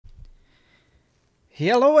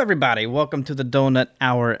Hello, everybody. Welcome to the Donut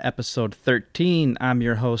Hour, episode 13. I'm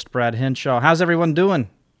your host, Brad Henshaw. How's everyone doing?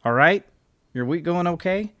 All right? Your week going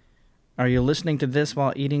okay? Are you listening to this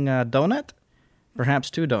while eating a donut? Perhaps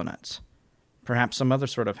 2 donuts. Perhaps some other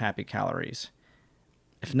sort of happy calories.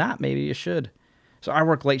 If not, maybe you should. So I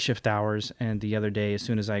work late shift hours, and the other day, as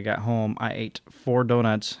soon as I got home, I ate 4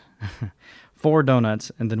 donuts, 4 donuts,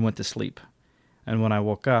 and then went to sleep. And when I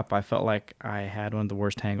woke up, I felt like I had one of the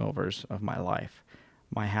worst hangovers of my life.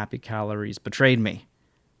 My happy calories betrayed me.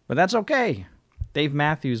 But that's okay. Dave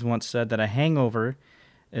Matthews once said that a hangover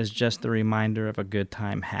is just the reminder of a good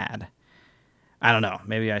time had. I don't know.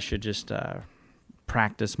 Maybe I should just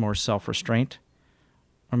practice more self-restraint.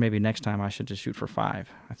 Or maybe next time I should just shoot for 5.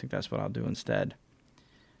 I think that's what I'll do instead.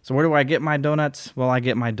 So where do I get my donuts? Well, I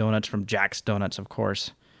get my donuts from Jack's Donuts, of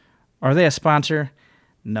course. Are they a sponsor?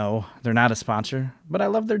 No, they're not a sponsor, but I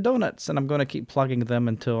love their donuts, and I'm going to keep plugging them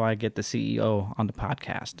until I get the CEO on the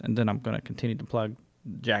podcast, and then I'm going to continue to plug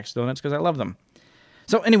Jack's Donuts because I love them.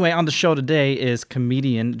 So anyway, on the show today is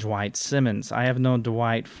comedian Dwight Simmons. I have known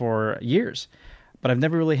Dwight for years, but I've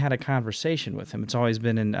never really had a conversation with him. It's always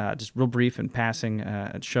been in just real brief and passing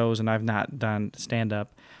at shows, and I've not done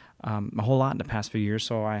stand-up a whole lot in the past few years,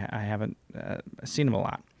 so I haven't seen him a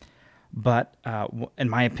lot. But in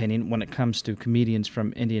my opinion, when it comes to comedians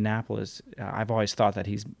from Indianapolis, I've always thought that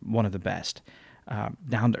he's one of the best.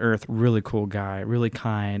 Down-to-earth, really cool guy, really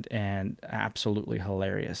kind, and absolutely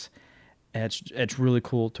hilarious. It's really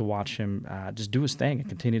cool to watch him just do his thing and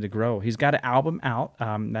continue to grow. He's got an album out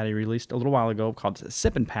that he released a little while ago called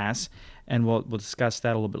Sip and Pass, and we'll discuss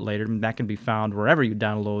that a little bit later. That can be found wherever you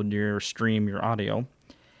download your stream, your audio.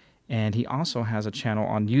 And he also has a channel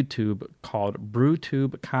on YouTube called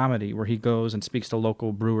BrewTube Comedy, where he goes and speaks to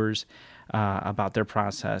local brewers about their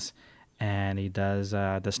process. And he does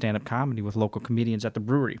the stand-up comedy with local comedians at the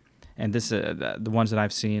brewery. And this the ones that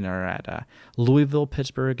I've seen are at Louisville,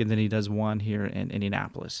 Pittsburgh, and then he does one here in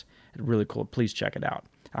Indianapolis. Really cool. Please check it out.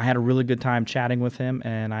 I had a really good time chatting with him,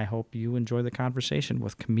 and I hope you enjoy the conversation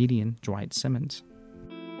with comedian Dwight Simmons.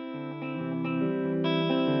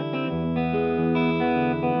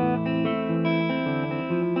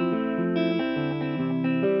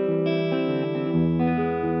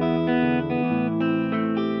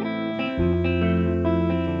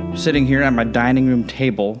 Sitting here at my dining room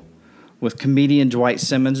table with comedian Dwight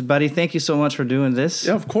Simmons. Buddy, thank you so much for doing this.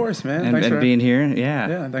 Yeah, of course, man. And being here. Yeah.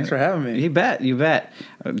 Yeah, thanks for having me. You bet.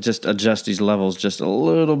 Just adjust these levels just a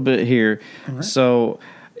little bit here. Right. So,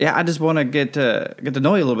 yeah, I just want to get to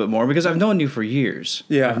know you a little bit more because I've known you for years.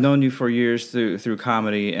 Yeah. I've known you for years through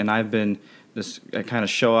comedy, and I've been I kind of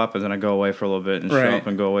show up and then I go away for a little bit and show up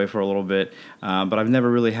and go away for a little bit. But I've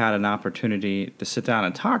never really had an opportunity to sit down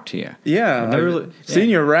and talk to you. Yeah. I've seen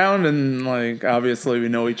you around and, like, obviously we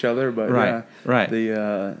know each other, but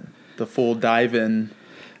the full dive in,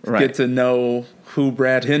 get to know who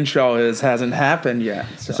Brad Henshaw is hasn't happened yet.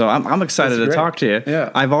 So I'm excited to talk to you.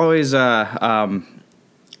 Yeah. I've always,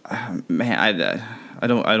 I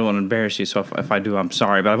don't want to embarrass you, so if I do, I'm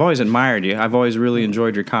sorry. But I've always admired you. I've always really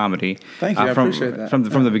enjoyed your comedy. Thank you. I appreciate that.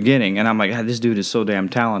 From the beginning. And I'm like, this dude is so damn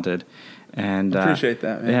talented. And I appreciate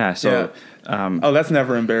that, man. Yeah. So. Yeah. That's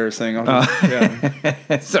never embarrassing.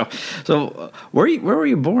 So where were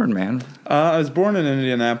you born, man? I was born in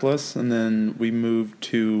Indianapolis, and then we moved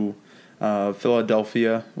to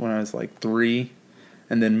Philadelphia when I was like 3,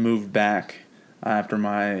 and then moved back after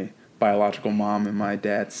my biological mom and my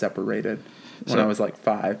dad separated. When I was like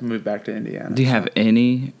 5, moved back to Indiana. Do you have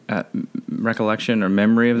any recollection or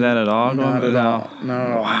memory of that at all? Not at all.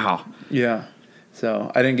 Wow. Yeah.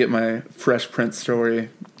 So I didn't get my Fresh Prince story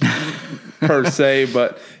per se,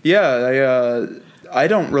 but yeah, I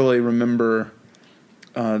don't really remember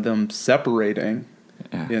them separating.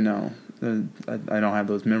 Yeah. You know, I don't have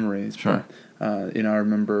those memories. Sure. But, I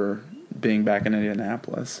remember being back in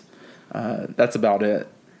Indianapolis. That's about it.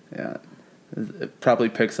 Yeah. It probably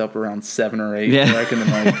picks up around 7 or 8. Yeah. I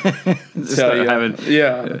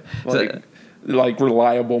reckon. Like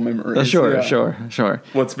reliable memories. Sure.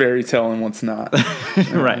 What's fairy tale and what's not.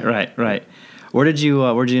 Right. Where'd you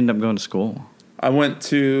end up going to school? I went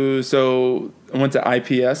to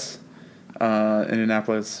IPS,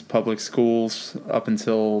 Indianapolis Public Schools, up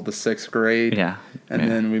until the 6th grade. Yeah.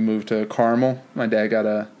 And then we moved to Carmel. My dad got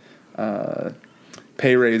a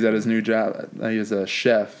pay raise at his new job. He was a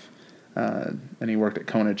chef. And he worked at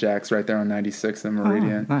Kona Jack's right there on 96th and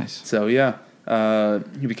Meridian. Oh, nice. So, yeah,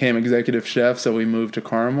 he became executive chef, so we moved to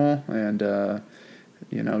Carmel and,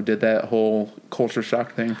 did that whole culture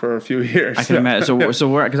shock thing for a few years. I can imagine. So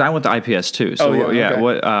because I went to IPS too. So, okay.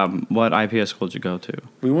 What IPS school did you go to?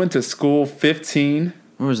 We went to school 15.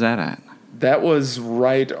 Where was that at? That was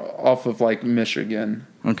right off of like Michigan.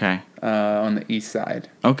 Okay. On the east side.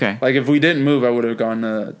 Okay. Like if we didn't move, I would have gone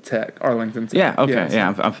to Arlington Tech. Yeah. Okay.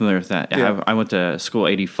 Yeah. I'm familiar with that. Yeah. I went to school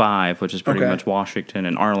 85, which is pretty much Washington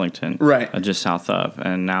and Arlington, right? Just south of.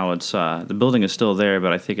 And now it's the building is still there,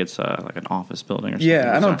 but I think it's like an office building or something.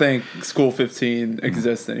 Yeah, I don't think School 15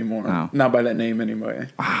 exists anymore. Oh. Not by that name anyway.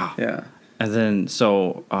 Wow. Yeah. And then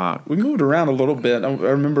we moved around a little bit. I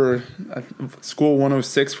remember School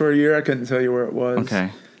 106 for a year. I couldn't tell you where it was.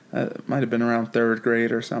 Okay. It might have been around 3rd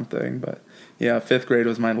grade or something, but yeah, 5th grade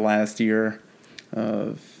was my last year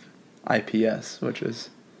of IPS, which is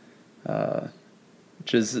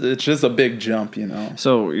it's just a big jump, you know.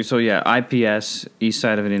 So yeah, IPS, east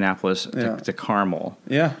side of Indianapolis, to Carmel.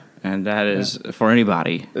 Yeah. And that is for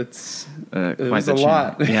anybody. It quite was a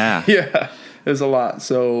lot. Yeah. Yeah. It was a lot.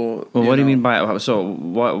 So, well, what do you mean by so?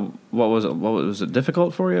 What was it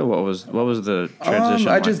difficult for you? What was the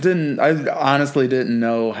transition? I honestly didn't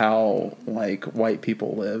know how like white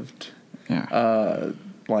people lived. Yeah.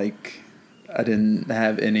 Like I didn't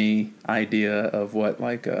have any idea of what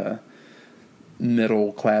like a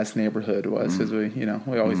middle class neighborhood was because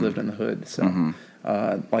we always lived in the hood. So.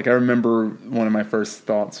 Like I remember one of my first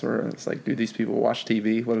thoughts were it's like, dude, these people watch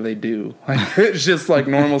TV. What do they do? Like, it's just like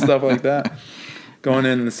normal stuff like that. Going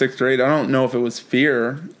in the 6th grade, I don't know if it was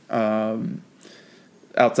fear,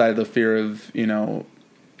 outside of the fear of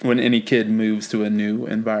when any kid moves to a new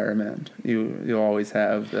environment, you'll always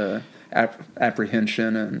have the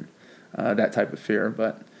apprehension and that type of fear.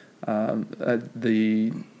 But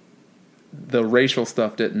the racial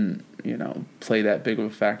stuff didn't play that big of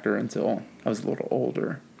a factor until I was a little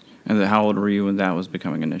older. And then how old were you when that was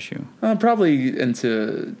becoming an issue? Probably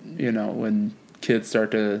into, when kids start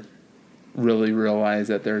to really realize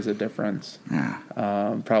that there's a difference. Yeah.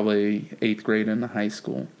 Probably 8th grade into high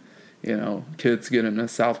school. Kids get into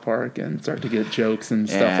South Park and start to get jokes and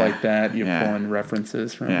stuff like that. You're pulling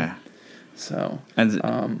references from. Yeah. So. And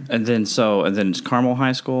then it's Carmel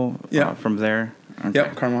High School. Yeah. From there. Okay.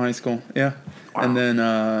 Yep. Carmel High School. Yeah. Wow. And then,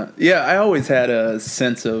 I always had a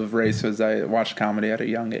sense of race because I watched comedy at a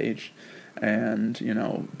young age. And,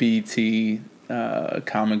 BET,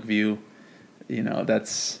 Comic View,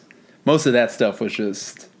 most of that stuff was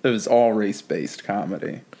it was all race-based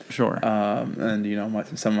comedy. Sure.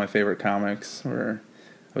 And, some of my favorite comics I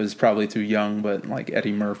was probably too young, but like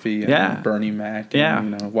Eddie Murphy and Bernie Mac.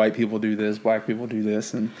 And, white people do this, black people do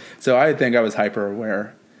this. And so I think I was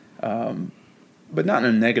hyper-aware. But not in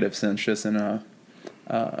a negative sense, just in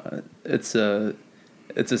it's a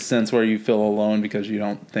sense where you feel alone because you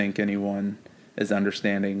don't think anyone is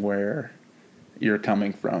understanding where you're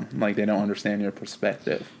coming from. Like they don't understand your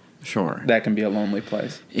perspective. Sure. That can be a lonely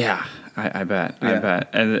place. Yeah, I bet. Yeah. I bet.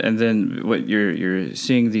 And then what you're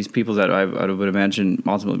seeing these people that I would imagine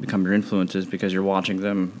ultimately become your influences because you're watching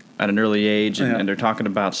them at an early age and they're talking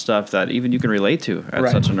about stuff that even you can relate to at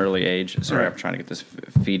such an early age. Sorry, I'm trying to get this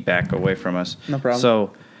feedback away from us. No problem.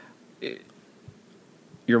 So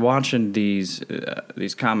you're watching these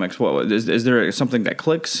comics. What is there something that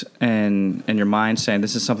clicks in your mind saying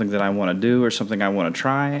this is something that I want to do or something I want to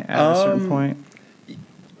try at a certain point?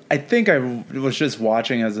 I think I was just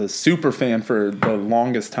watching as a super fan for the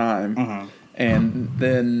longest time, and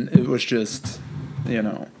then it was just,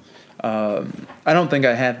 I don't think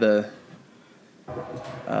I had the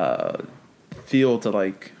feel to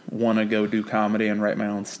like want to go do comedy and write my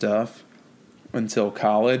own stuff until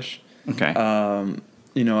college. Okay.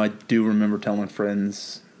 I do remember telling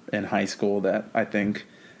friends in high school that I think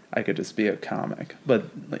I could just be a comic, but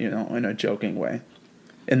in a joking way.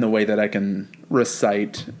 In the way that I can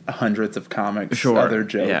recite hundreds of comics, other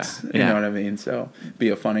jokes. You know what I mean? So be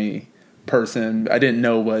a funny person. I didn't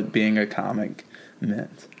know what being a comic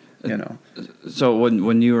meant, So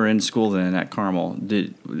when you were in school then at Carmel,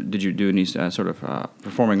 did you do any sort of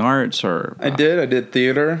performing arts or? I did. I did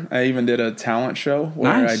theater. I even did a talent show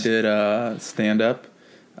where I did stand-up.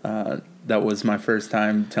 That was my first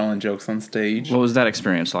time telling jokes on stage. What was that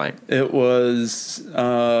experience like? It was...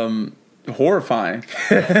 horrifying.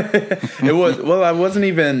 It was, I wasn't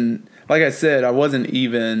even, like I said, I wasn't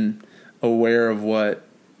even aware of what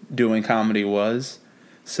doing comedy was.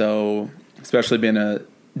 So, especially being a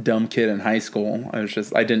dumb kid in high school,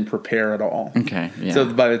 I didn't prepare at all. Okay. Yeah.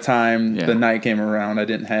 So by the time the night came around, I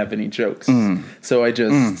didn't have any jokes. So I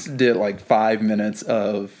just did like 5 minutes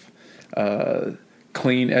of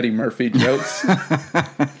clean Eddie Murphy jokes,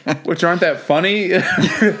 which aren't that funny.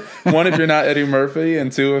 One, if you're not Eddie Murphy,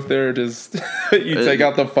 and two, if they're just you take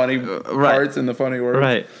out the funny parts and the funny words.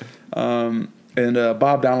 Right. And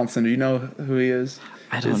Bob Donaldson, do you know who he is?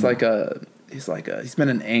 I don't know. Like he's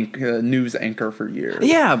been a news anchor for years.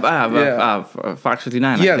 Fox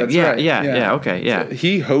 59. Yeah, that's right. Yeah. Okay. Yeah. So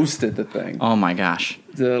he hosted the thing. Oh my gosh.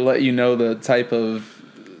 To let you know the type of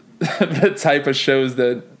shows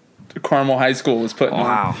that Carmel High School was putting on.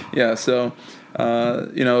 Wow. Yeah. So,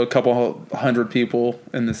 a couple hundred people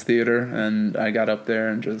in this theater, and I got up there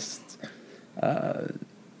and just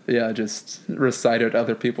recited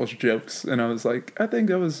other people's jokes, and I was like, I think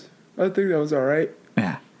that was all right.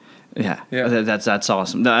 Yeah. That's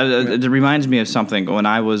awesome. It reminds me of something. When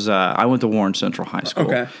I went to Warren Central High School,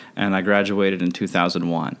 okay, and I graduated in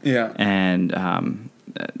 2001. Yeah, and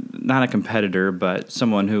not a competitor, but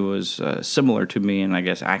someone who was similar to me in, I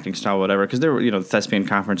guess, acting style, whatever. Because there were, thespian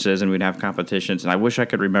conferences, and we'd have competitions. And I wish I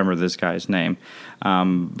could remember this guy's name,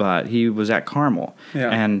 but he was at Carmel,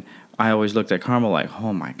 and I always looked at Carmel like,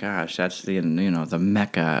 oh my gosh, that's the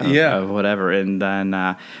mecca of whatever. And then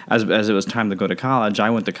as it was time to go to college, I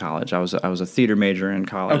went to college. I was a theater major in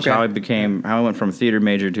college. Okay. How I went from a theater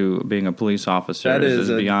major to being a police officer that is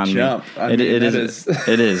a beyond jump. me. It is.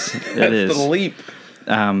 That's the leap.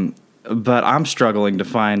 But I'm struggling to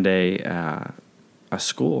find a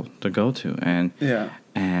school to go to, and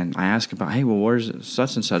I ask about, hey, well, where's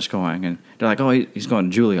such and such going? And they're like, oh, he's going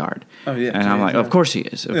to Juilliard. Oh yeah, and I'm like, of course he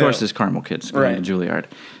is. Of course, this Carmel kid's going to Juilliard.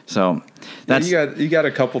 So that's you got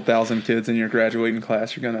a couple thousand kids in your graduating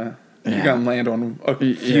class. You're gonna land on a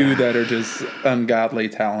few that are just ungodly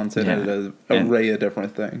talented at an array of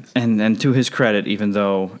different things. And to his credit, even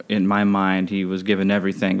though in my mind he was given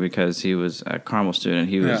everything because he was a Carmel student,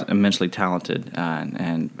 he was immensely talented,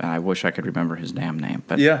 and I wish I could remember his damn name.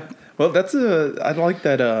 But yeah, well, I like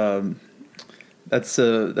that.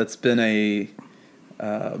 That's been a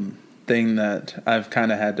thing that I've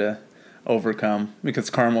kind of had to overcome, because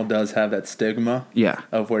Carmel does have that stigma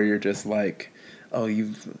of where you're just like, oh,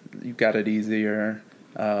 you've got it easy, or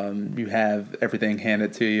you have everything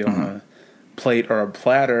handed to you on a plate or a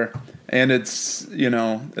platter, and it's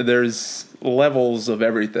there's levels of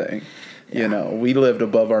everything. We lived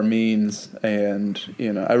above our means, and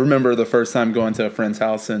I remember the first time going to a friend's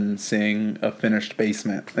house and seeing a finished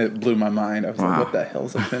basement. It blew my mind. I was like, what the hell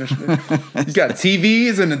is a finished basement? You got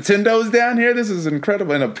TVs and Nintendos down here? This is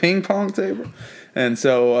incredible. And a ping pong table. And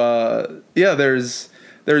so there's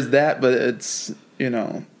that, but it's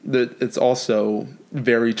it's also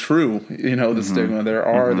very true, the stigma. There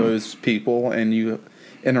are those people, and you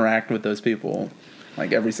interact with those people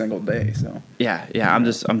like every single day. So I'm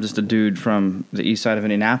just a dude from the east side of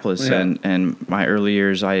Indianapolis, and my early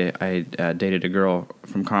years I dated a girl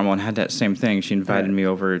from Carmel and had that same thing. She invited me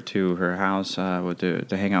over to her house to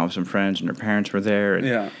hang out with some friends, and her parents were there,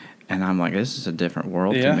 and I'm like, this is a different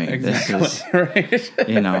world to me. Exactly. This is right.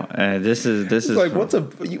 This is like,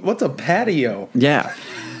 what's a patio? Yeah.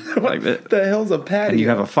 What the hell's a patio? And you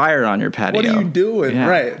have a fire on your patio. What are you doing? Yeah.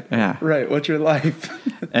 Right. Yeah. Right. What's your life?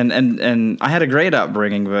 and I had a great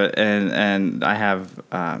upbringing, but and I have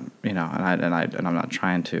and I'm not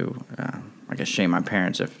trying to I guess shame my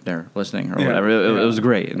parents if they're listening or whatever. It was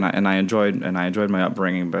great, and I enjoyed my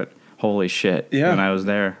upbringing, but holy shit, when I was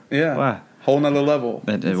there, whole nother level.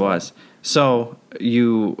 It was. So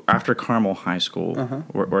you, after Carmel High School,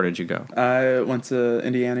 where did you go? I went to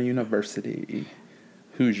Indiana University.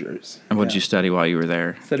 Hoosiers. And what did you study while you were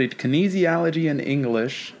there? Studied kinesiology and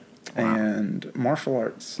English and martial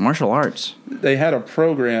arts. Martial arts? They had a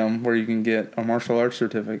program where you can get a martial arts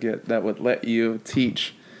certificate that would let you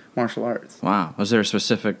teach martial arts. Wow. Was there a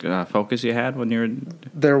specific focus you had when you were...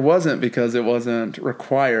 There wasn't, because it wasn't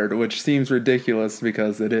required, which seems ridiculous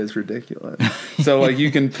because it is ridiculous. So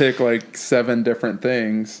you can pick 7 different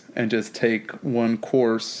things and just take one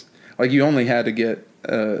course. You only had to get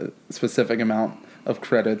a specific amount of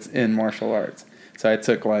credits in martial arts. So I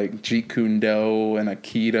took Jeet Kune Do and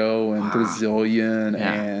Aikido and Brazilian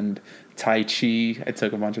and Tai Chi. I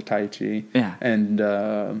took a bunch of Tai Chi. Yeah. And,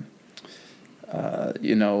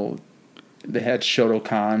 they had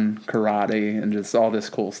Shotokan, karate, and just all this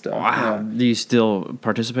cool stuff. Wow. Yeah. Do you still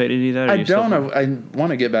participate in any of that? I don't. I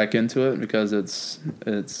want to get back into it because it's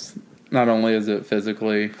not only is it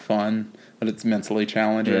physically fun, but it's mentally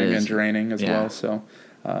challenging and draining as well. So,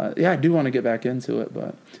 I do want to get back into it,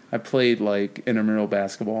 but I played intramural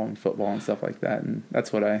basketball and football and stuff like that, and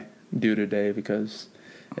that's what I do today because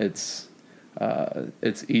it's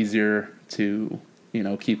easier to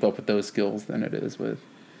keep up with those skills than it is with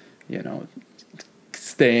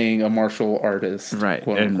staying a martial artist, right?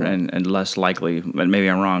 quote And, unquote. and less likely, but maybe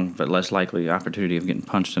I'm wrong, but less likely opportunity of getting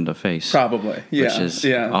punched in the face. Probably, yeah, which is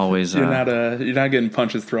yeah. always you're not getting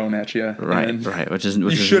punches thrown at you, right, and right. Which you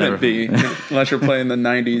is shouldn't never, be unless you're playing the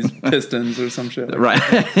 '90s Pistons or some shit. Like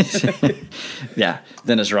right. Yeah,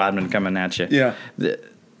 Dennis Rodman coming at you. Yeah.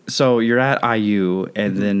 So you're at IU,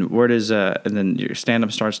 and then where does and then your stand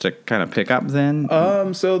up starts to kind of pick up then?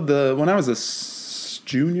 So when I was a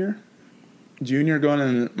junior going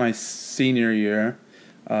in my senior year,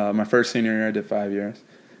 my first senior year I did 5 years.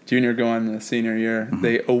 Junior going the senior year,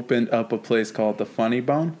 they opened up a place called the Funny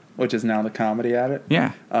Bone, which is now the Comedy Attic.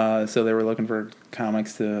 Yeah. So they were looking for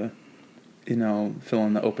comics to, fill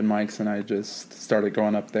in the open mics, and I just started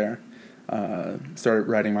going up there. Started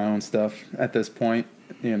writing my own stuff at this point.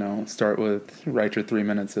 Start with write your 3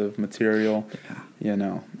 minutes of material,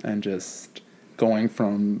 and just going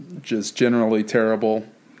from just generally terrible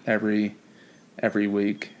every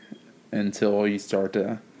week until you start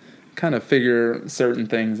to kind of figure certain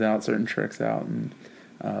things out, certain tricks out, and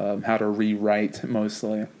how to rewrite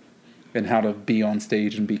mostly, and how to be on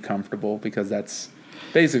stage and be comfortable, because that's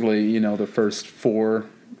basically, the first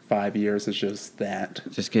 4-5 years is just that.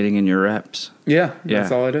 Just getting in your reps. Yeah,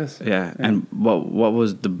 that's all it is. Yeah. And what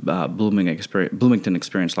was the Bloomington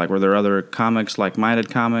experience like? Were there other comics, like-minded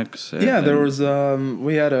comics? Yeah, there was.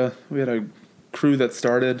 We had a crew that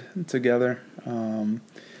started together.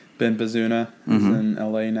 Ben Bazuna, who's in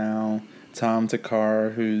LA now. Tom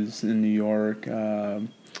Takar, who's in New York.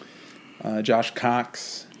 Josh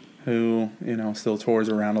Cox, who still tours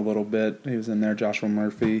around a little bit. He was in there. Joshua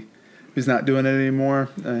Murphy, who's not doing it anymore,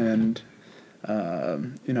 and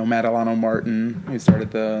Matt Alano Martin, who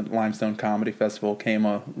started the Limestone Comedy Festival, came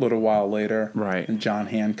a little while later. Right. And John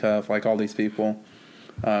Handcuff, like all these people,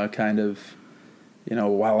 kind of,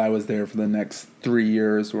 while I was there for the next 3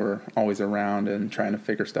 years, were always around and trying to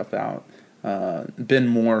figure stuff out. Ben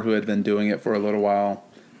Moore, who had been doing it for a little while,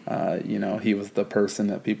 he was the person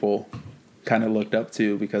that people kind of looked up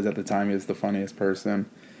to, because at the time he was the funniest person,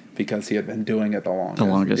 because he had been doing it the longest. The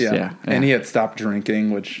longest, yeah. And he had stopped drinking,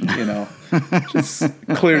 which, just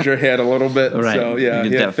clears your head a little bit. Right. So, yeah,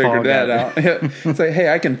 he had figured that out. It's like,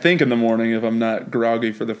 hey, I can think in the morning if I'm not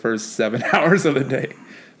groggy for the first 7 hours of the day.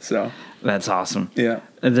 So that's awesome. Yeah.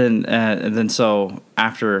 And then so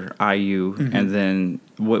after IU, and then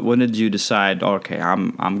when did you decide? Okay,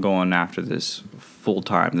 I'm going after this full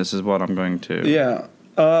time. This is what I'm going to. Yeah.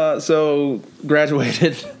 So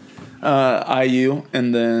graduated IU,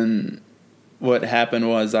 and then what happened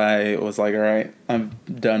was I was like, all right, I'm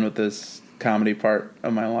done with this comedy part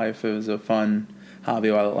of my life. It was a fun hobby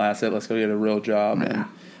while it lasted. Let's go get a real job. Yeah.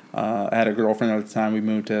 And I had a girlfriend at the time. We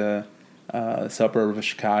moved to a suburb of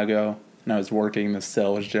Chicago, and I was working the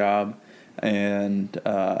sales job, and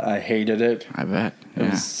I hated it. I bet. Yeah. I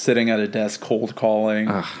was sitting at a desk cold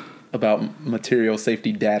calling about material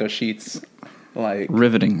safety data sheets. Like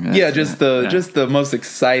riveting. Just the most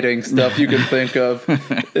exciting stuff you can think of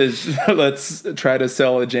is let's try to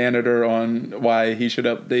sell a janitor on why he should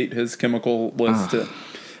update his chemical list.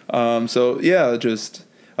 I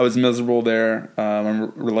was miserable there. My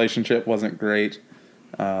relationship wasn't great.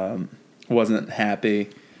 Wasn't happy.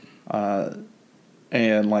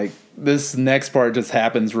 And like this next part just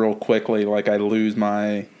happens real quickly. Like I lose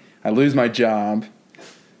my job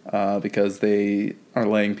because they are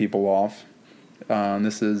laying people off.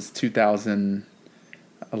 This is 2011,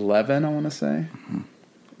 I want to say.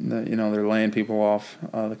 They're laying people off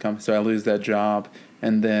the company, so I lose that job.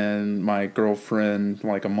 And then my girlfriend,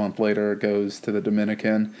 like a month later, goes to the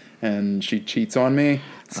Dominican, and she cheats on me.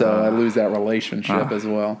 So I lose that relationship as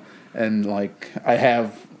well. And like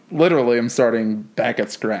I'm starting back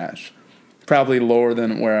at scratch, probably lower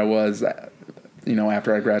than where I was,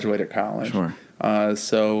 after I graduated college. Sure.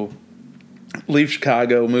 So leave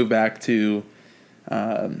Chicago, move back to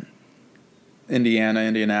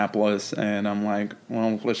Indianapolis, and I'm like,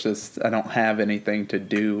 well, I don't have anything to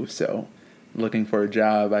do, so looking for a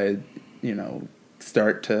job. I,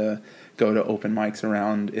 start to go to open mics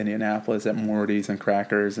around Indianapolis at Morty's and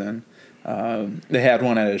Crackers, and they had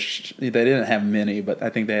one at they didn't have many, but I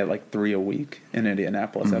think they had like 3 a week in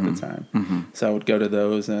Indianapolis at the time. So I would go to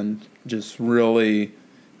those and just really,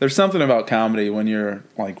 there's something about comedy when you're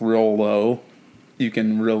like real low, you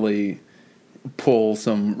can really pull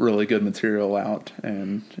some really good material out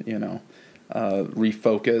and,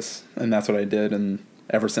 refocus. And that's what I did. And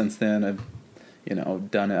ever since then, I've,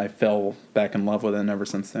 done it. I fell back in love with it. And ever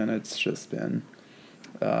since then, it's just been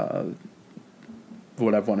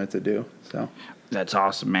what I've wanted to do. So that's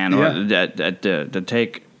awesome, man. Yeah. To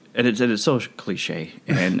take it's so cliche,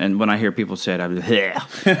 and when I hear people say it, I'm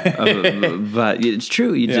but it's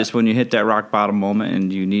true. You just when you hit that rock bottom moment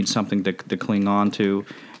and you need something to cling on to,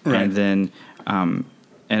 and then and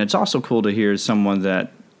it's also cool to hear someone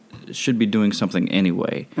that should be doing something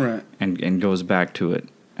anyway, and goes back to it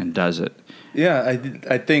and does it. Yeah,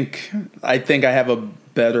 I think I have a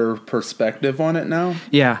better perspective on it now.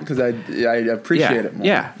 Yeah, because I appreciate it more.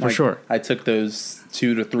 Yeah, for sure. I took those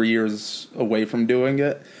 2 to 3 years away from doing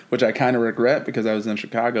it, which I kind of regret because I was in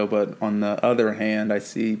Chicago. But on the other hand, I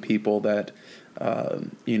see people that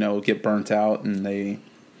get burnt out and they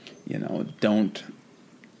don't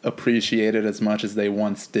appreciate it as much as they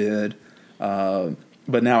once did.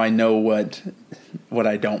 But now I know what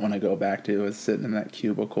I don't want to go back to is sitting in that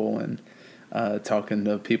cubicle and talking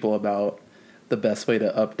to people about the best way to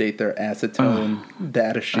update their acetone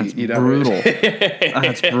data sheet. That's brutal.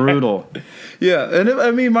 That's brutal. Yeah,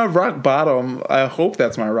 and my rock bottom, I hope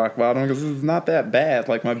that's my rock bottom because it's not that bad.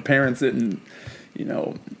 Like, my parents didn't,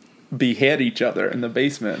 behead each other in the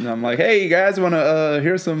basement. And I'm like, hey, you guys want to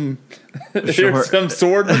here's some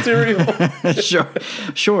sword material?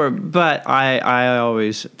 Sure. But I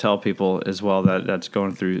always tell people as well that's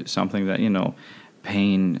going through something that,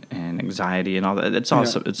 pain and anxiety and all that. It's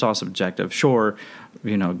all subjective. Sure,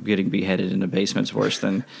 getting beheaded in a basement's worse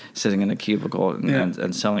than sitting in a cubicle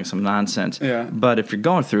and selling some nonsense. Yeah. But if you're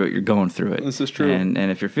going through it, you're going through it. This is true. And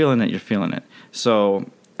if you're feeling it, you're feeling it. So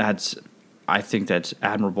I think that's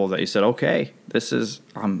admirable that you said, okay, this is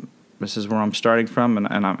where I'm starting from,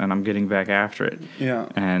 and I'm getting back after it. Yeah.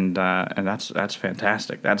 And that's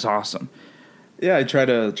fantastic. That's awesome. Yeah, I try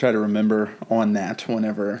to remember on that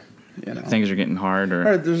whenever things are getting hard,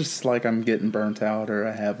 or there's just like I'm getting burnt out, or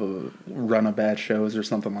I have a run of bad shows or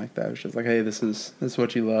something like that. It's just like, hey, this is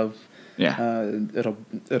what you love. Yeah.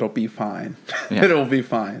 It'll be fine. Yeah. It'll be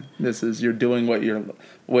fine. You're doing what you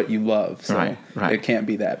love. So right. It can't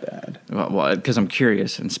be that bad. Well, because I'm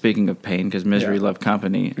curious, and speaking of pain, because misery love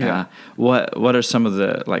company. Yeah. What are some of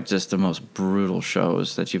the just the most brutal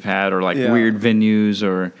shows that you've had, or weird venues,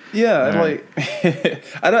 or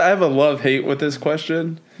I have a love-hate with this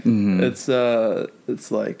question. Mm-hmm. It's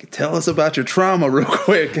like, tell us about your trauma real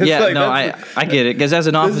quick. I get it, because as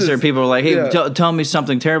an officer, people are like, hey, tell me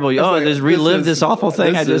something terrible. Just relive this awful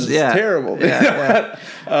thing. This is terrible.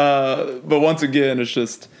 But once again, it's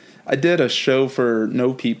just, I did a show for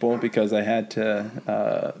no people because I had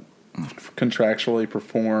to contractually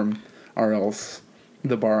perform, or else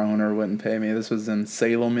the bar owner wouldn't pay me. This was in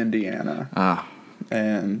Salem, Indiana.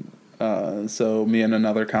 And so me and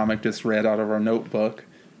another comic just read out of our notebook.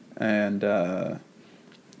 And the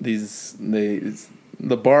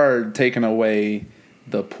bar had taken away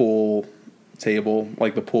the pool table,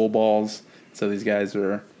 like the pool balls. So these guys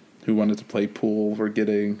who wanted to play pool were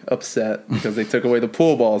getting upset because they took away the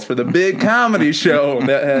pool balls for the big comedy show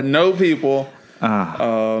that had no people.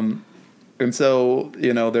 And so,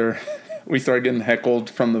 we started getting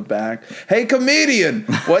heckled from the back. Hey, comedian,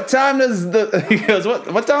 what time does he goes,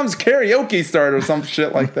 what time's karaoke start, or some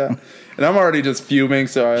shit like that? And I'm already just fuming,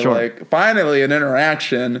 so I finally an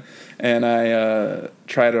interaction, and I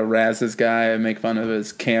try to razz this guy and make fun of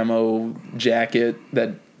his camo jacket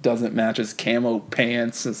that doesn't match his camo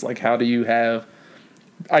pants. It's like, how do you have?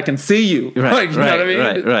 I can see you. Right, you know what I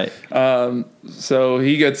mean? Right. So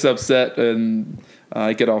he gets upset, and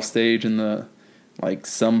I get off stage, and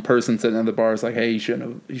some person sitting at the bar is like, "Hey, you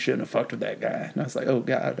shouldn't have fucked with that guy." And I was like, "Oh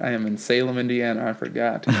God, I am in Salem, Indiana. I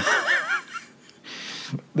forgot."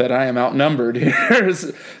 That I am outnumbered here.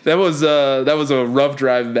 That was a rough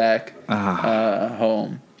drive back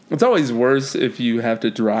home. It's always worse if you have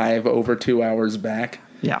to drive over 2 hours back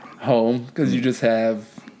home, because you just have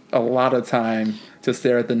a lot of time to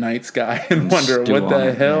stare at the night sky and wonder, what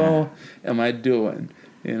the hell am I doing?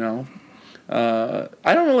 I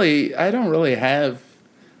don't really have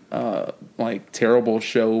terrible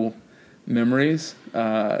show memories.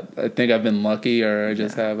 I think I've been lucky, or I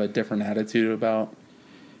just have a different attitude about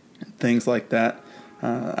things like that.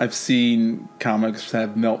 I've seen comics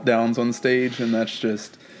have meltdowns on stage, and that's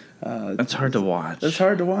just that's hard to watch. It's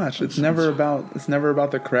hard to watch. It's never about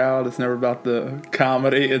the crowd. It's never about the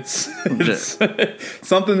comedy. It's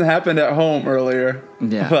something that happened at home earlier.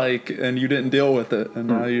 Yeah. And you didn't deal with it, and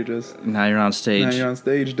now you're on stage. Now you're on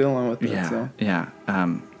stage dealing with it. Yeah. So. Yeah.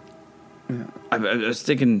 I was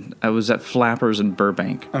thinking, I was at Flappers in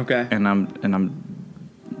Burbank. Okay. And I'm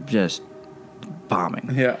just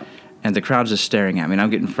bombing. Yeah. and the crowd's just staring at me, and I'm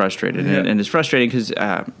getting frustrated. And it's frustrating because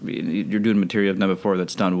you're doing material I've done before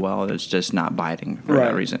that's done well, and it's just not biting for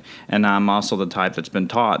that reason. And I'm also the type that's been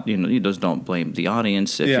taught, you just don't blame the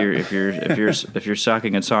audience. If you're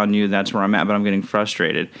sucking, it's on you. That's where I'm at. But I'm getting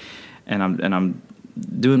frustrated, and I'm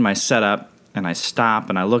doing my setup. And I stop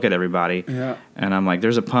and I look at everybody, and I'm like,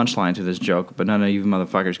 there's a punchline to this joke, but none of you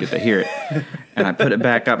motherfuckers get to hear it. And I put it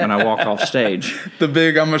back up and I walk off stage. The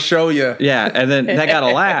big, I'm going to show you. Yeah, and then that got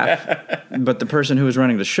a laugh. But the person who was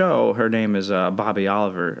running the show, her name is Bobby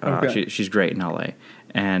Oliver. She's great in L.A.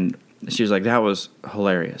 And she was like, that was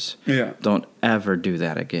hilarious. Yeah. Don't ever do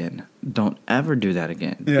that again. Don't ever do that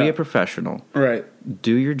again. Yeah. Be a professional. Right.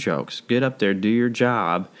 Do your jokes. Get up there. Do your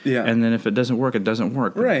job. Yeah. And then if it doesn't work, it doesn't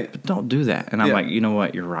work. Right. But don't do that. And I'm like, you know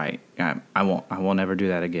what? You're right. I won't ever do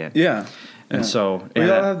that again. Yeah. And so we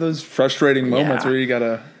all have those frustrating moments where you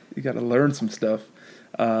gotta learn some stuff.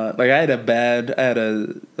 Like I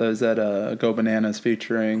was at a Go Bananas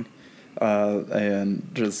featuring, and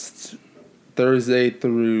just Thursday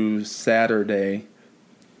through Saturday,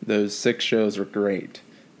 those 6 shows were great.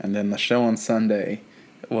 And then the show on Sunday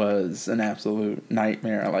was an absolute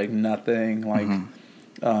nightmare. Like nothing. Like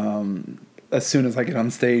as soon as I get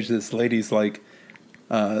on stage, this lady's like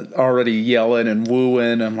already yelling and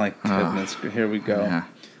wooing. I'm like, goodness, here we go. Yeah.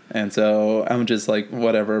 And so I'm just like,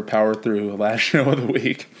 whatever, power through. Last show of the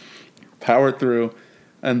week, power through,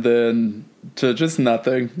 and then to just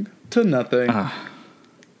nothing.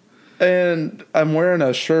 And I'm wearing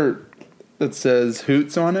a shirt that says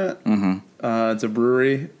Hoots on it. It's a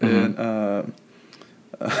brewery in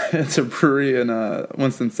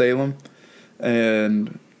Winston-Salem,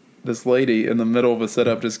 and this lady in the middle of a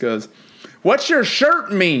setup just goes, "What's your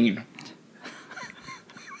shirt mean?"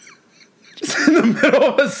 Just in the middle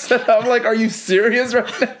of a setup, I'm like, "Are you serious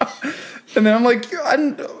right now?" And then I'm like,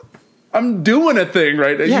 I'm doing a thing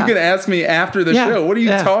right now. You can ask me after the show. What are you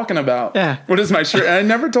talking about? Yeah. What is my shirt? And I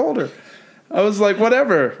never told her. I was like,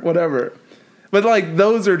 whatever. But like,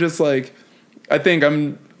 those are just like, I think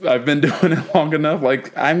I've been doing it long enough.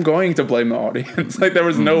 Like, I'm going to blame the audience. Like, there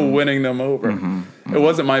was no winning them over. It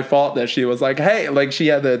wasn't my fault that she was like, hey, like she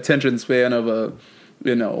had the attention span of a,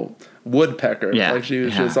 woodpecker. Yeah. Like she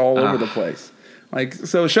was just all over the place. Like,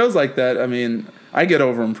 so shows like that, I mean, I get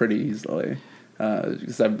over them pretty easily.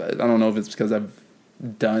 Because I don't know if it's because I've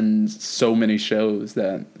done so many shows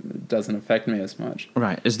that it doesn't affect me as much.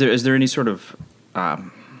 Right. Is there any sort of if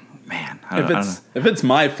it's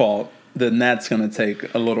my fault, then that's going to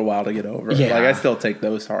take a little while to get over. Yeah. Like I still take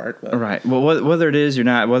those hard. But. Right. Well, whether it is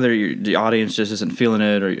the audience just isn't feeling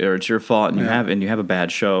it, or it's your fault, and you have a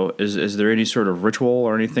bad show. Is there any sort of ritual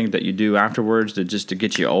or anything that you do afterwards to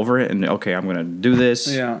get you over it? And okay, I'm going to do this,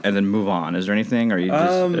 and then move on. Is there anything, or you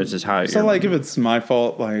just it's just how? So like, if it's my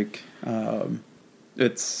fault, like I'll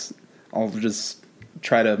just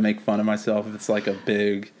try to make fun of myself. If it's like a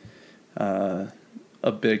big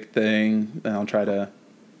thing, then I'll try to.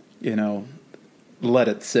 Let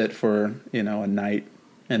it sit for, a night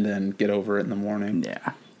and then get over it in the morning.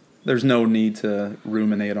 Yeah. There's no need to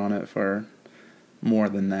ruminate on it for more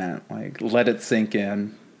than that. Like, let it sink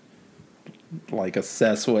in. Like,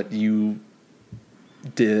 assess what you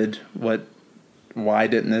did. Why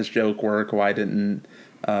didn't this joke work? Why didn't,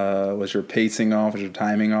 was your pacing off? Was your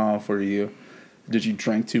timing off? Did you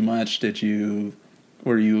drink too much?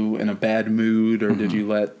 Were you in a bad mood? Or did you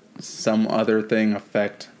let some other thing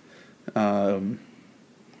affect and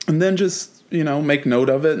then just, make note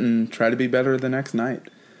of it and try to be better the next night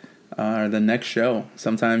or the next show.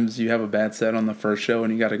 Sometimes you have a bad set on the first show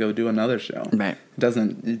and you got to go do another show. Right.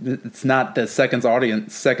 It's not the second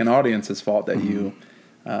audience's fault that you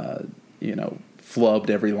flubbed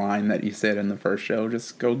every line that you said in the first show.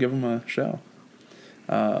 Just go give them a show.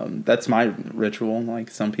 That's my ritual.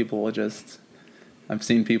 Like some people I've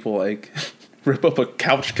seen people like rip up a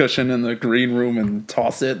couch cushion in the green room and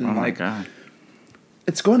toss it, and God.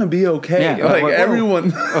 It's going to be okay. Yeah, like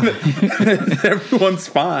everyone's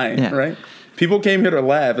fine, right? People came here to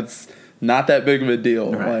laugh. It's not that big of a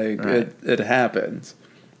deal. Right, it happens.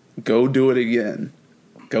 Go do it again.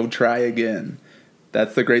 Go try again.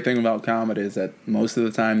 That's the great thing about comedy is that most of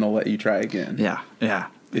the time they'll let you try again. Yeah.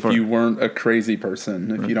 If you weren't a crazy person,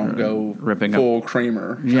 if you don't go ripping full up.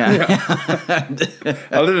 Kramer. Yeah.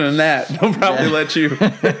 Other than that, they'll probably let you.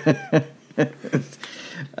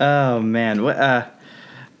 Oh, man.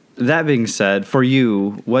 That being said, for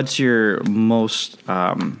you, what's your most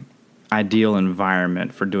ideal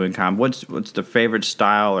environment for doing comedy? What's the favorite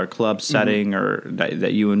style or club setting or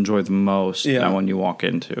that you enjoy the most when you walk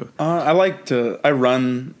into? I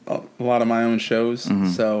run a lot of my own shows,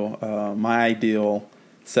 so my ideal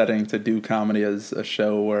setting to do comedy as a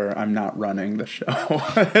show where I'm not running the show.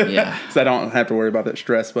 Yeah. So I don't have to worry about that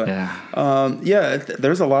stress. But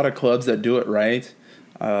there's a lot of clubs that do it right.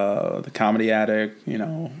 The Comedy Attic,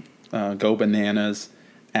 Go Bananas,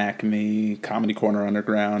 Acme, Comedy Corner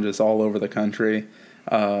Underground, just all over the country,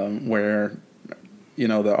 where,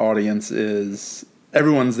 the audience is,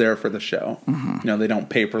 everyone's there for the show. Mm-hmm. They don't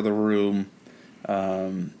paper the room,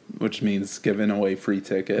 which means giving away free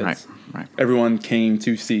tickets. Right. Everyone came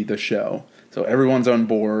to see the show. So everyone's on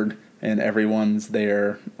board and everyone's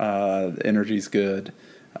there. The energy's good.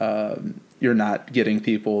 You're not getting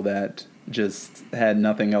people that just had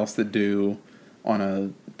nothing else to do on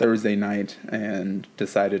a Thursday night and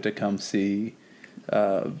decided to come see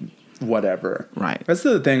whatever. Right. That's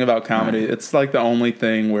the thing about comedy. Right. It's like the only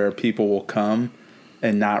thing where people will come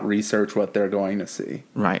and not research what they're going to see.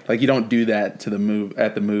 Right. Like you don't do that to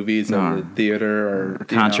at the movies or the theater or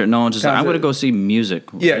concert. No, just I'm going to go see music.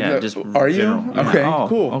 Yeah. Just are you? general. Okay. Oh,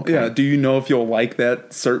 cool. Okay. Yeah. Do you know if you'll like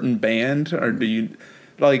that certain band, or do you?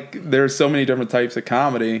 Like, there's so many different types of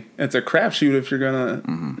comedy. It's a crapshoot if you're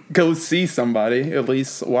gonna go see somebody. At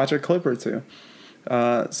least watch a clip or two.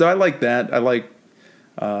 So I like that. I like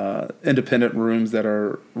independent rooms that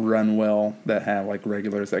are run well, that have like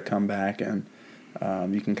regulars that come back, and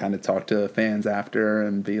you can kind of talk to fans after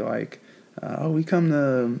and be like, we come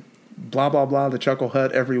to blah blah blah the Chuckle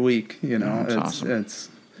Hut every week. That's it's awesome.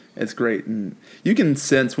 it's great, and you can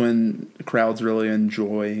sense when crowds really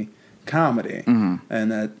enjoy comedy,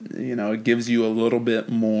 and that it gives you a little bit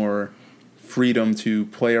more freedom to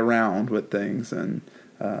play around with things and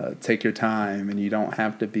take your time, and you don't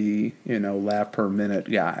have to be laugh per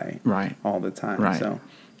minute guy all the time. Right. So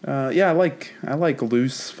I like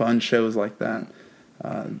loose, fun shows like that.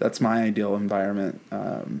 That's my ideal environment.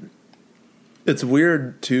 It's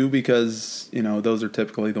weird too because those are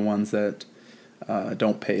typically the ones that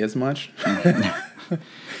don't pay as much,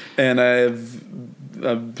 and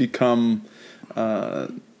I've become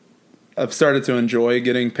I've started to enjoy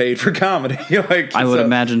getting paid for comedy. I would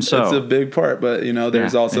imagine so. It's a big part, but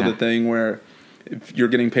there's also the thing where if you're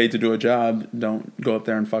getting paid to do a job, don't go up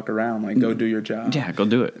there and fuck around. Like, go do your job. Yeah, go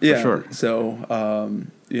do it. For sure. So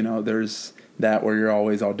there's that where you're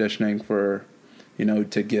always auditioning for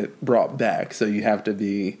to get brought back. So you have to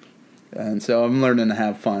be, and so I'm learning to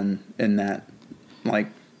have fun in that. Like,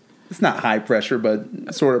 it's not high pressure,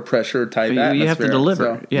 but sort of pressure type atmosphere. You have to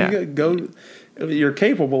deliver. So you're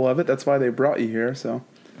capable of it. That's why they brought you here. So,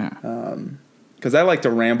 because I like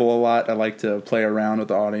to ramble a lot. I like to play around with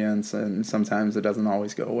the audience, and sometimes it doesn't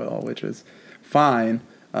always go well, which is fine.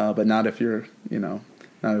 But not if you're, you're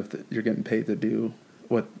getting paid to do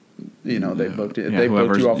what, they booked you. If they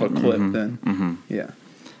booked you off a clip, then yeah.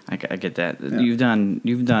 I get that. Yeah.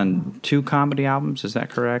 You've done 2 comedy albums, is that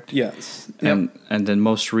correct? Yes. And then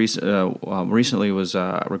most recently was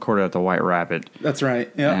recorded at the White Rabbit. That's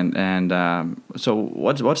right. Yeah. And so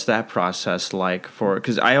what's that process like for?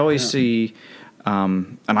 Because I always see,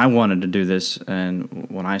 and I wanted to do this, and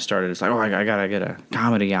when I started, it's like, I gotta get a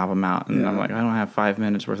comedy album out, and I'm like, I don't have 5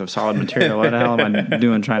 minutes worth of solid material. What the hell am I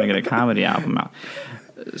doing trying to get a comedy album out?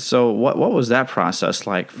 So what was that process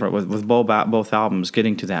like with both albums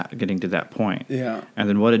getting to that point? Yeah. And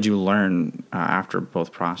then what did you learn after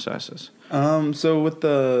both processes? So with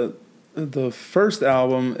the first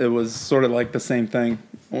album, it was sort of like the same thing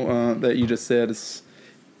that you just said. It's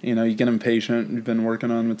you get impatient. You've been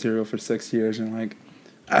working on material for 6 years, and like,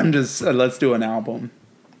 I'm just let's do an album.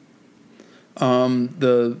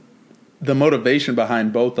 The motivation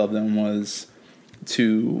behind both of them was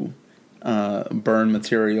to burn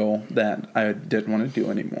material that I didn't want to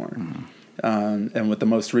do anymore. And with the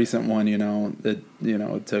most recent one,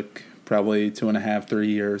 it took probably 2.5-3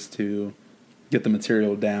 years to get the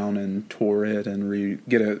material down and tour it and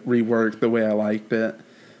get it reworked the way I liked it,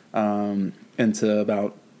 into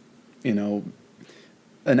about an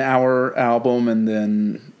hour album, and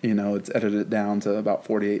then it's edited down to about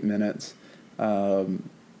 48 minutes. So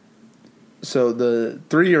the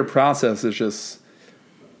 3-year process is just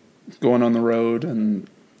going on the road and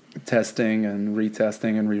testing and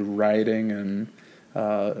retesting and rewriting and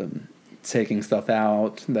taking stuff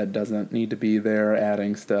out that doesn't need to be there,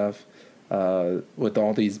 adding stuff with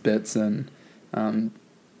all these bits. And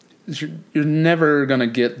you're never going to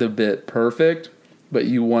get the bit perfect, but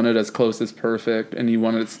you want it as close as perfect, and you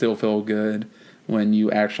want it to still feel good when you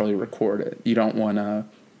actually record it. You don't want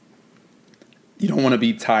to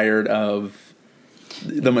be tired of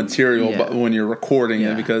the material but when you're recording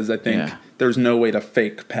it, because I think there's no way to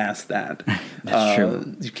fake past that. That's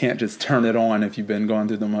true. You can't just turn it on if you've been going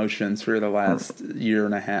through the motions for the last year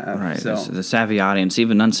and a half. Right. So the savvy audience,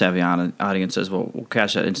 even unsavvy audiences, will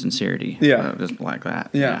catch that insincerity. Yeah. Just like that.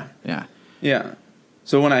 Yeah. Yeah. Yeah.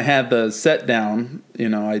 So when I had the set down,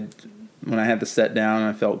 when I had the set down,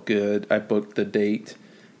 I felt good. I booked the date,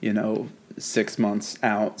 6 months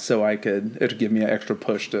out, so it'd give me an extra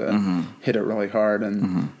push to hit it really hard.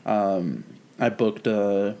 And I booked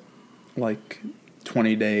a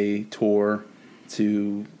 20-day tour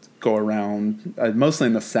to go around, mostly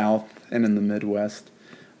in the South and in the Midwest,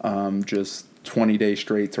 just 20 days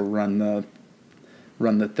straight to run the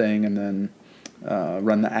thing, and then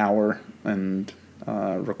run the hour, and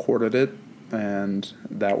recorded it. And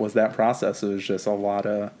that was that process. It was just a lot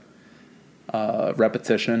of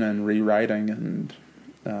repetition and rewriting, and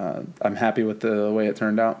I'm happy with the way it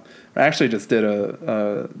turned out. I actually just did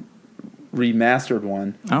a remastered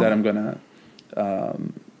one that I'm gonna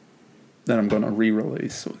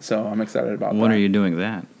re-release. So I'm excited about that. When are you doing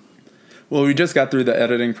that? Well, we just got through the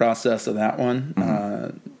editing process of that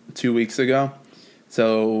one 2 weeks ago.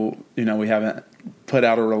 So we haven't put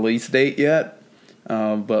out a release date yet.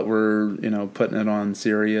 But we're, putting it on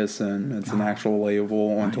Sirius, and it's an actual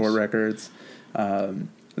label on Tour Records.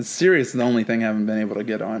 Sirius is the only thing I haven't been able to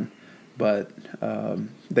get on, but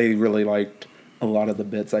they really liked a lot of the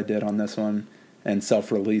bits I did on this one and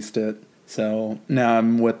self-released it. So now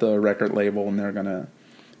I'm with the record label, and they're gonna.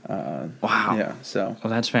 Wow. Yeah. So.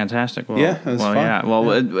 Well, that's fantastic. Well, yeah. It was fun. Yeah.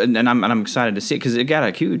 Well, and I'm excited to see it because it got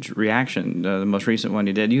a huge reaction. The most recent one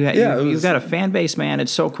you did. You've got a fan base, man.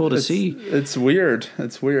 It's so cool to see. It's weird.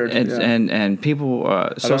 And people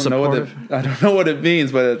so supportive. I don't know what it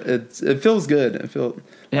means, but it feels good. It feels.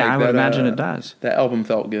 Yeah, I would imagine it does. That album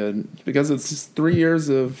felt good because it's just 3 years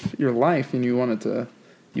of your life, and you want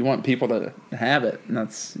people to have it, and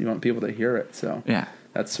you want people to hear it. So yeah,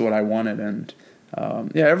 that's what I wanted, and.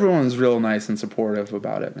 Everyone was real nice and supportive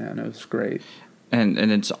about it, man. It was great. And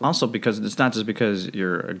it's also because it's not just because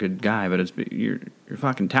you're a good guy, but you're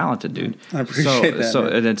fucking talented, dude. I appreciate that. So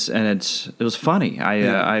it was funny.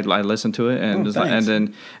 I listened to it, and and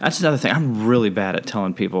then that's another thing. I'm really bad at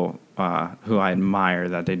telling people who I admire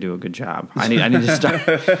that they do a good job. I need to start.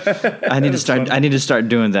 I need to start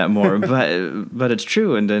doing that more. But it's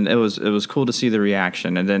true. And then it was cool to see the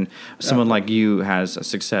reaction. And then someone like you has a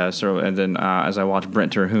success. And then as I watch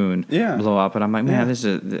Brent Terhune blow up, and I'm like, man, this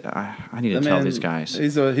is. I need to tell these guys.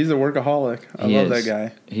 He's a workaholic. I love that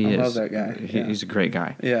guy. I love that guy. He's a great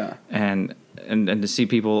guy. Yeah. And to see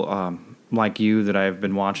people. Like you that I've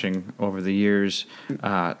been watching over the years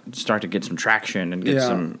start to get some traction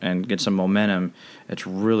and get some momentum. It's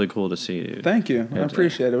really cool to see, dude. Thank you. I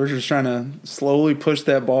appreciate it. We're just trying to slowly push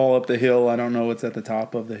that ball up the hill. I don't know what's at the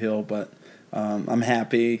top of the hill, but I'm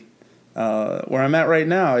happy where I'm at right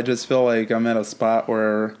now. I just feel like I'm at a spot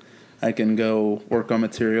where I can go work on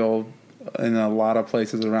material in a lot of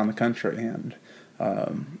places around the country, and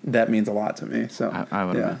that means a lot to me. So I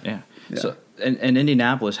would yeah. So in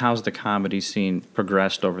Indianapolis, how's the comedy scene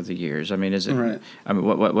progressed over the years? I mean, is it? Right. I mean,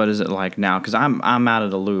 what is it like now? Because I'm out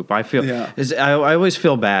of the loop. I feel I always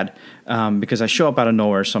feel bad because I show up out of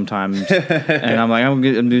nowhere sometimes, and I'm like, I'm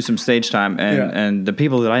gonna do some stage time, and the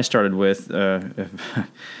people that I started with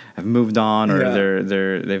have moved on, or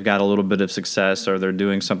they've got a little bit of success, or they're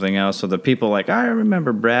doing something else. So the people like, I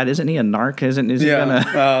remember Brad. Isn't he a narc? Is he gonna?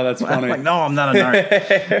 Oh, that's funny. I'm like, no, I'm not a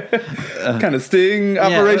narc. What kind of sting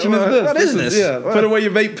operation is this? What is this? Put away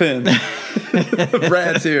your vape pen.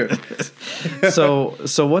 Brad's here. So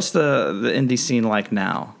what's the indie scene like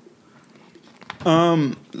now?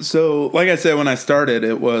 So like I said, when I started,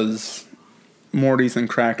 it was Morty's and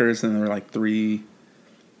Crackers, and there were like three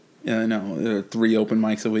there were 3 open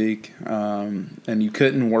mics a week, and you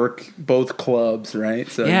couldn't work both clubs, right?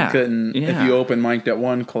 So you couldn't, if you open mic'd at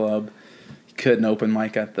one club, you couldn't open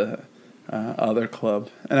mic at the other club.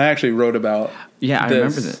 And I actually wrote about I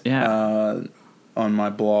remember that. On my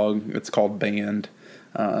blog. It's called Banned,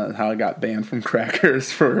 how I got banned from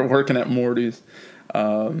Crackers for working at Morty's.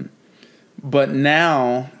 But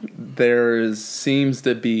now seems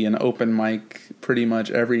to be an open mic pretty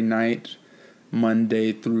much every night,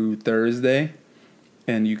 Monday through Thursday,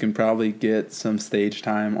 and you can probably get some stage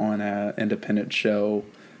time on an independent show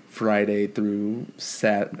Friday through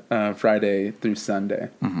Sunday.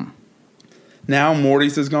 Mm-hmm. Now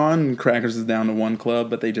Morty's is gone and Crackers is down to one club,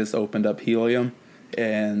 but they just opened up Helium,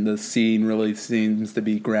 and the scene really seems to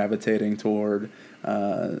be gravitating toward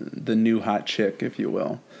the new hot chick, if you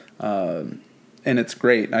will. And it's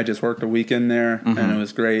great. I just worked a weekend there, and it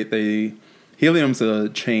was great. Helium's a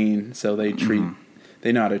chain, so they treat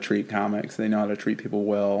they know how to treat comics. They know how to treat people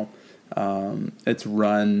well. It's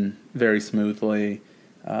run very smoothly.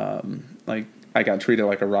 Like I got treated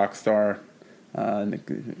like a rock star.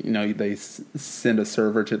 They send a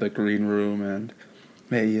server to the green room and,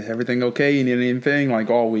 hey, everything okay? You need anything? Like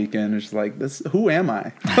all weekend, it's like, this. Who am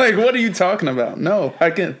I? Like, what are you talking about? No,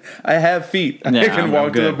 I have feet. I can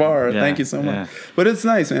walk to the bar. Yeah, thank you so much. But it's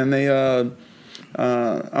nice, man.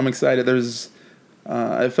 I'm excited.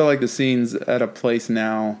 I feel like the scene's at a place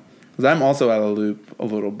now, because I'm also out of the loop a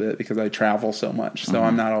little bit because I travel so much. So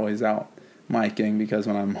I'm not always out micing, because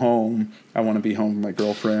when I'm home, I want to be home with my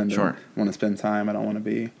girlfriend. Sure. And I want to spend time. I want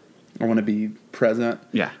to be present.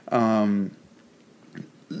 Yeah.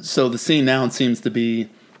 So the scene now seems to be,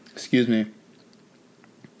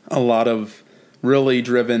 a lot of really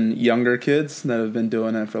driven younger kids that have been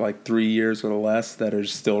doing it for like 3 years or less, that are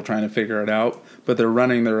still trying to figure it out. But they're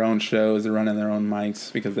running their own shows, they're running their own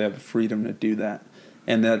mics because they have the freedom to do that.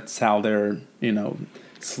 And that's how they're,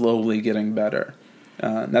 slowly getting better.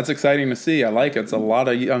 That's exciting to see. I like it. It's a lot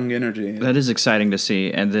of young energy. That is exciting to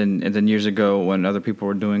see. And then years ago, when other people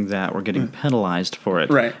were doing that, we're getting penalized for it.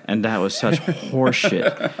 Right. And that was such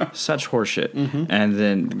horseshit. Such horseshit. Mm-hmm. And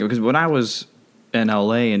then, because when I was in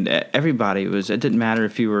LA, and everybody it didn't matter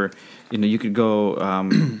if you were, you could go,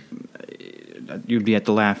 you'd be at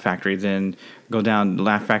the Laugh Factory, then go down.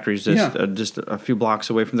 Laugh Factory's just a few blocks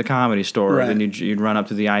away from the Comedy Store. Right. Then you'd run up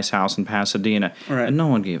to the Ice House in Pasadena, right. And no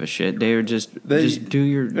one gave a shit. They were just do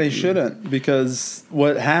your. They shouldn't, because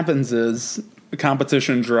what happens is the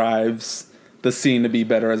competition drives the scene to be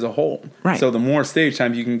better as a whole. Right. So the more stage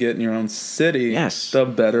time you can get in your own city, yes, the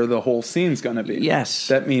better the whole scene's going to be. Yes.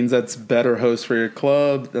 That means that's better hosts for your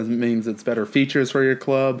club. That means it's better features for your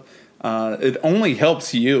club. It only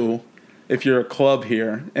helps you if you're a club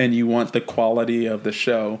here and you want the quality of the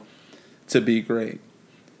show to be great.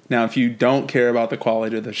 Now, if you don't care about the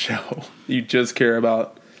quality of the show, you just care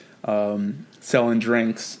about selling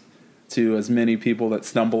drinks to as many people that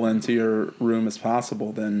stumble into your room as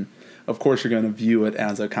possible, then of course you're going to view it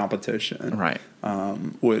as a competition, right?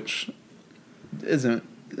 Which isn't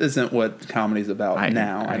what comedy's about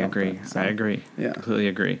now. I agree. So, I agree. Yeah, completely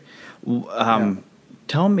agree.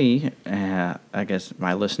 Tell me, I guess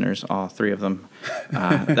my listeners, all three of them,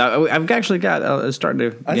 I've actually got starting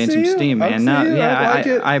to gain some steam, man.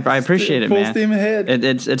 I appreciate it, man. Full steam ahead.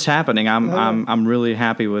 It's happening. I'm really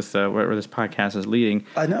happy with where this podcast is leading.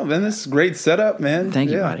 I know, man. This is a great setup, man. Thank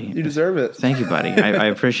you, buddy. You deserve it. Thank you, buddy. I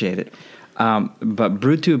appreciate it. But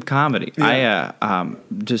BrewTube Comedy, I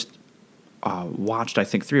just watched, I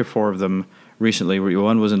think, 3 or 4 of them recently.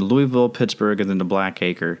 One was in Louisville, Pittsburgh, and then the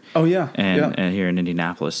Blackacre. Oh, yeah. And here in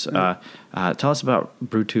Indianapolis. Yeah. Tell us about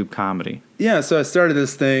BrewTube Comedy. Yeah, so I started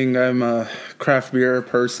this thing. I'm a craft beer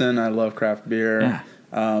person. I love craft beer.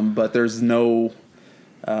 Yeah. But there's no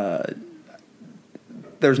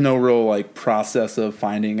real like process of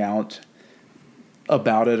finding out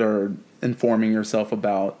about it or informing yourself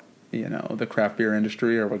about, the craft beer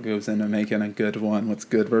industry or what goes into making a good one, what's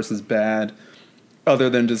good versus bad,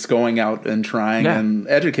 other than just going out and trying and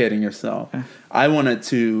educating yourself. Yeah. I wanted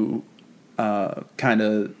to kind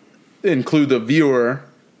of include the viewer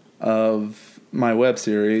of my web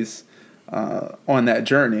series on that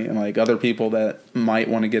journey, and like other people that might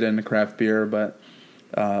want to get into craft beer but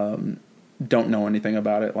don't know anything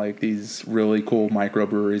about it, like these really cool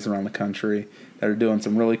microbreweries around the country that are doing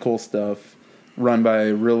some really cool stuff, run by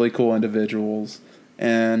really cool individuals.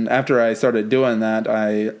 And after I started doing that,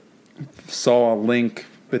 I saw a link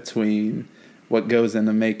between what goes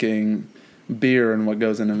into making beer and what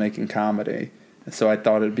goes into making comedy. So I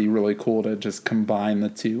thought it'd be really cool to just combine the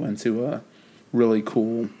two into a really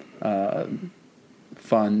cool,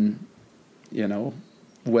 fun,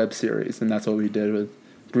 web series. And that's what we did with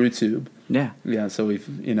BrewTube. Yeah. Yeah, so we've,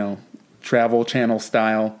 travel channel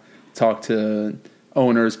style, talk to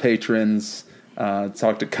owners, patrons,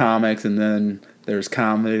 talk to comics, and then there's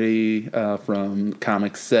comedy from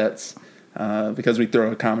comic sets because we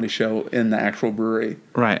throw a comedy show in the actual brewery.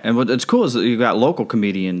 Right, and what's cool is that you got local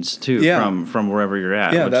comedians too from wherever you're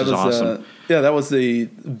at, which is awesome. That was the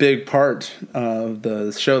big part of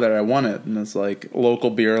the show that I wanted, and it's like local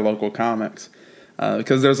beer, local comics,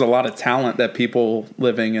 because there's a lot of talent that people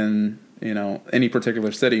living in any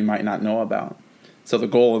particular city might not know about. So the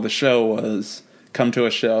goal of the show was come to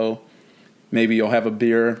a show. Maybe you'll have a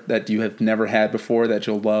beer that you have never had before that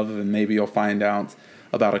you'll love, and maybe you'll find out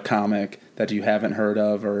about a comic that you haven't heard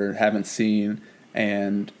of or haven't seen,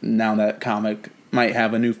 and now that comic might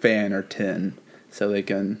have a new fan or 10, so they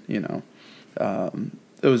can, it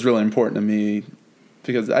was really important to me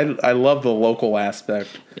because I love the local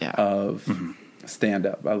aspect of stand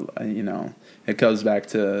up. It goes back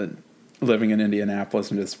to living in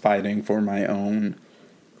Indianapolis and just fighting for my own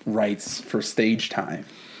rights for stage time.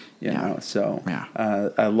 You know, so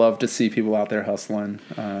I love to see people out there hustling.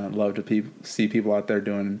 Love to see people out there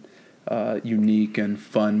doing unique and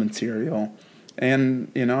fun material,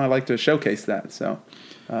 and I like to showcase that. So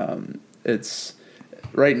it's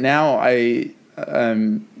right now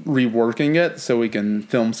I'm reworking it so we can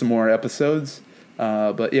film some more episodes.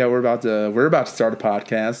 But yeah, we're about to start a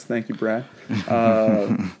podcast. Thank you, Brad.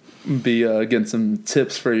 Be getting some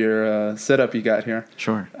tips for your setup you got here.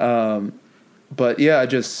 Sure. But yeah,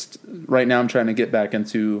 right now I'm trying to get back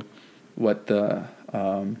into what the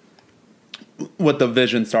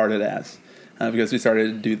vision started as, because we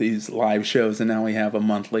started to do these live shows, and now we have a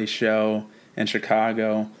monthly show in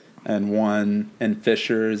Chicago and one in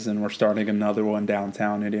Fishers, and we're starting another one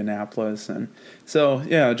downtown Indianapolis, and so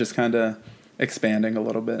yeah, just kind of expanding a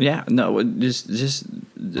little bit. Yeah, no, just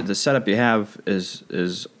the setup you have is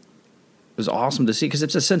awesome to see, because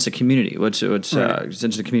it's a sense of community. It's Right.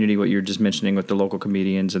 sense of community, what you're just mentioning with the local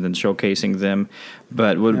comedians and then showcasing them.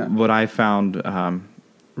 But what I found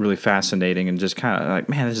really fascinating and just kind of like,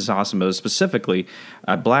 man, this is awesome. It was specifically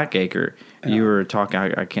at Blackacre. Yeah. You were talking,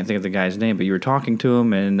 I can't think of the guy's name, but you were talking to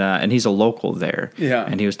him, and he's a local there. Yeah.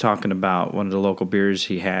 And he was talking about one of the local beers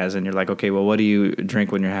he has, and you're like, okay, well, what do you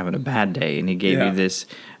drink when you're having a bad day? And he gave me this,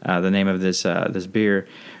 the name of this beer,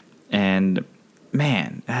 and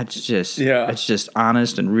man, it's just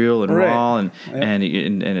honest and real and raw, and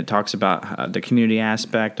it talks about the community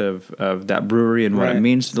aspect of that brewery and what it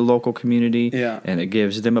means to the local community, and it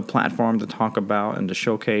gives them a platform to talk about and to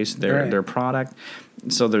showcase their product.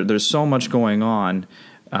 So there's so much going on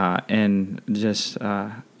in just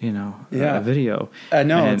a video. I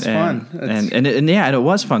know, it's fun, and it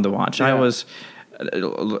was fun to watch. Yeah. I was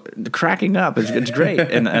cracking up. It's great,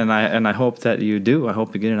 and I hope that you do. I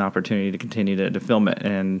hope you get an opportunity to continue to film it.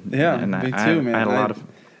 And me too, man. I had a lot of.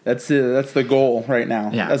 That's the goal right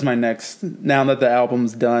now. Yeah. That's my next. Now that the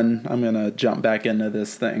album's done, I'm gonna jump back into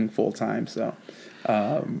this thing full time. So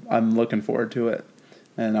I'm looking forward to it,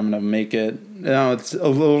 and I'm gonna make it. It's a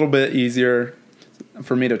little bit easier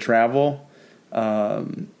for me to travel,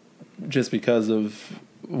 just because of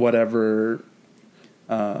whatever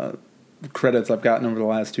credits I've gotten over the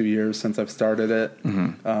last 2 years since I've started it.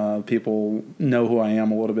 Mm-hmm. People know who I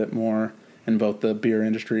am a little bit more in both the beer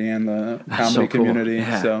industry and the comedy community.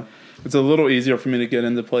 Yeah. So it's a little easier for me to get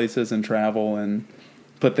into places and travel and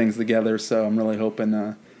put things together. So I'm really hoping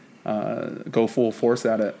to go full force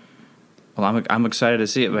at it. Well, I'm excited to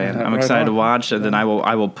see it, man. I'm excited to watch, and then I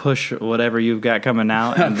will push whatever you've got coming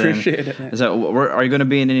out. And I appreciate it. Man. Are you going to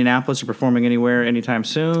be in Indianapolis or performing anywhere anytime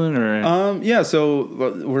soon? Or yeah,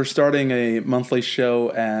 so we're starting a monthly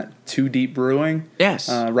show at Two Deep Brewing. Yes,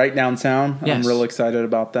 right downtown. Yes. I'm real excited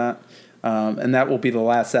about that, and that will be the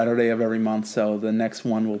last Saturday of every month. So the next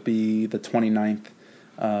one will be the 29th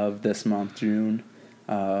of this month, June,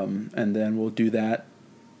 and then we'll do that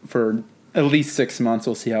for at least 6 months.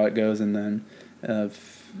 We'll see how it goes, and then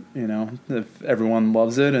if everyone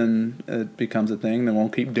loves it and it becomes a thing, then we'll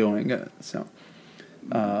keep doing it. So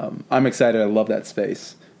I'm excited. I love that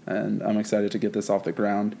space, and I'm excited to get this off the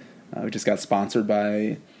ground. We just got sponsored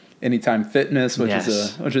by Anytime Fitness, which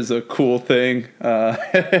is a cool thing.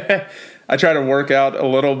 I try to work out a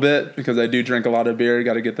little bit because I do drink a lot of beer.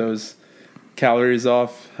 Got to get those calories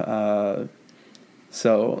off.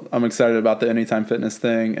 So I'm excited about the Anytime Fitness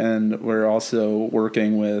thing, and we're also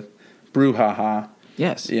working with Brouhaha.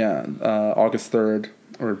 Yes. Yeah, August 3rd.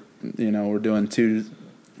 We're doing 2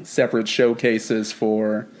 separate showcases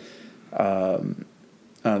for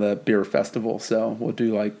the beer festival. So we'll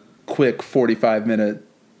do like quick 45-minute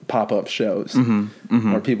pop-up shows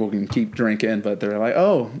where people can keep drinking, but they're like,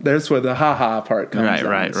 oh, there's where the ha-ha part comes in.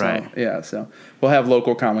 Right. Yeah, so we'll have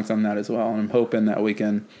local comics on that as well, and I'm hoping that we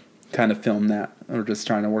can kind of film that. We're just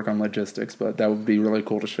trying to work on logistics, but that would be really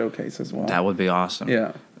cool to showcase as well. That would be awesome.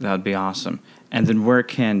 Yeah. That would be awesome. And then where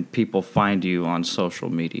can people find you on social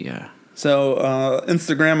media? So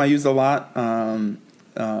Instagram I use a lot.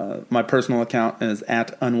 My personal account is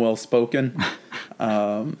 @unwellspoken,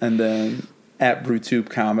 and then @BrewTube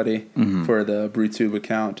Comedy for the BrewTube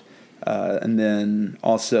account, and then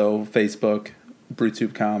also Facebook,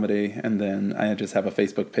 BrewTube Comedy, and then I just have a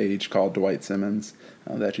Facebook page called Dwight Simmons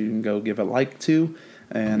that you can go give a like to,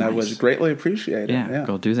 and nice. I would greatly appreciate it. Yeah,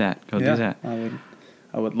 go do that. Do that.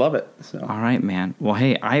 I would love it. So. All right, man. Well,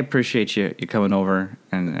 hey, I appreciate you coming over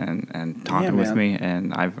and talking with me,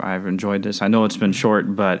 and I've enjoyed this. I know it's been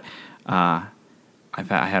short, but I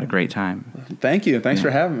had a great time. Thank you. Thanks for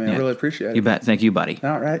having me. I really appreciate it. You bet. Thank you, buddy.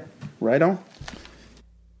 All right. Right on.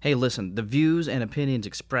 Hey, listen, the views and opinions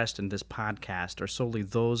expressed in this podcast are solely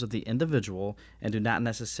those of the individual and do not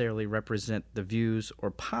necessarily represent the views or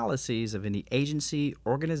policies of any agency,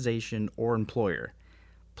 organization, or employer.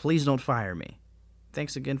 Please don't fire me.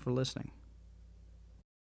 Thanks again for listening.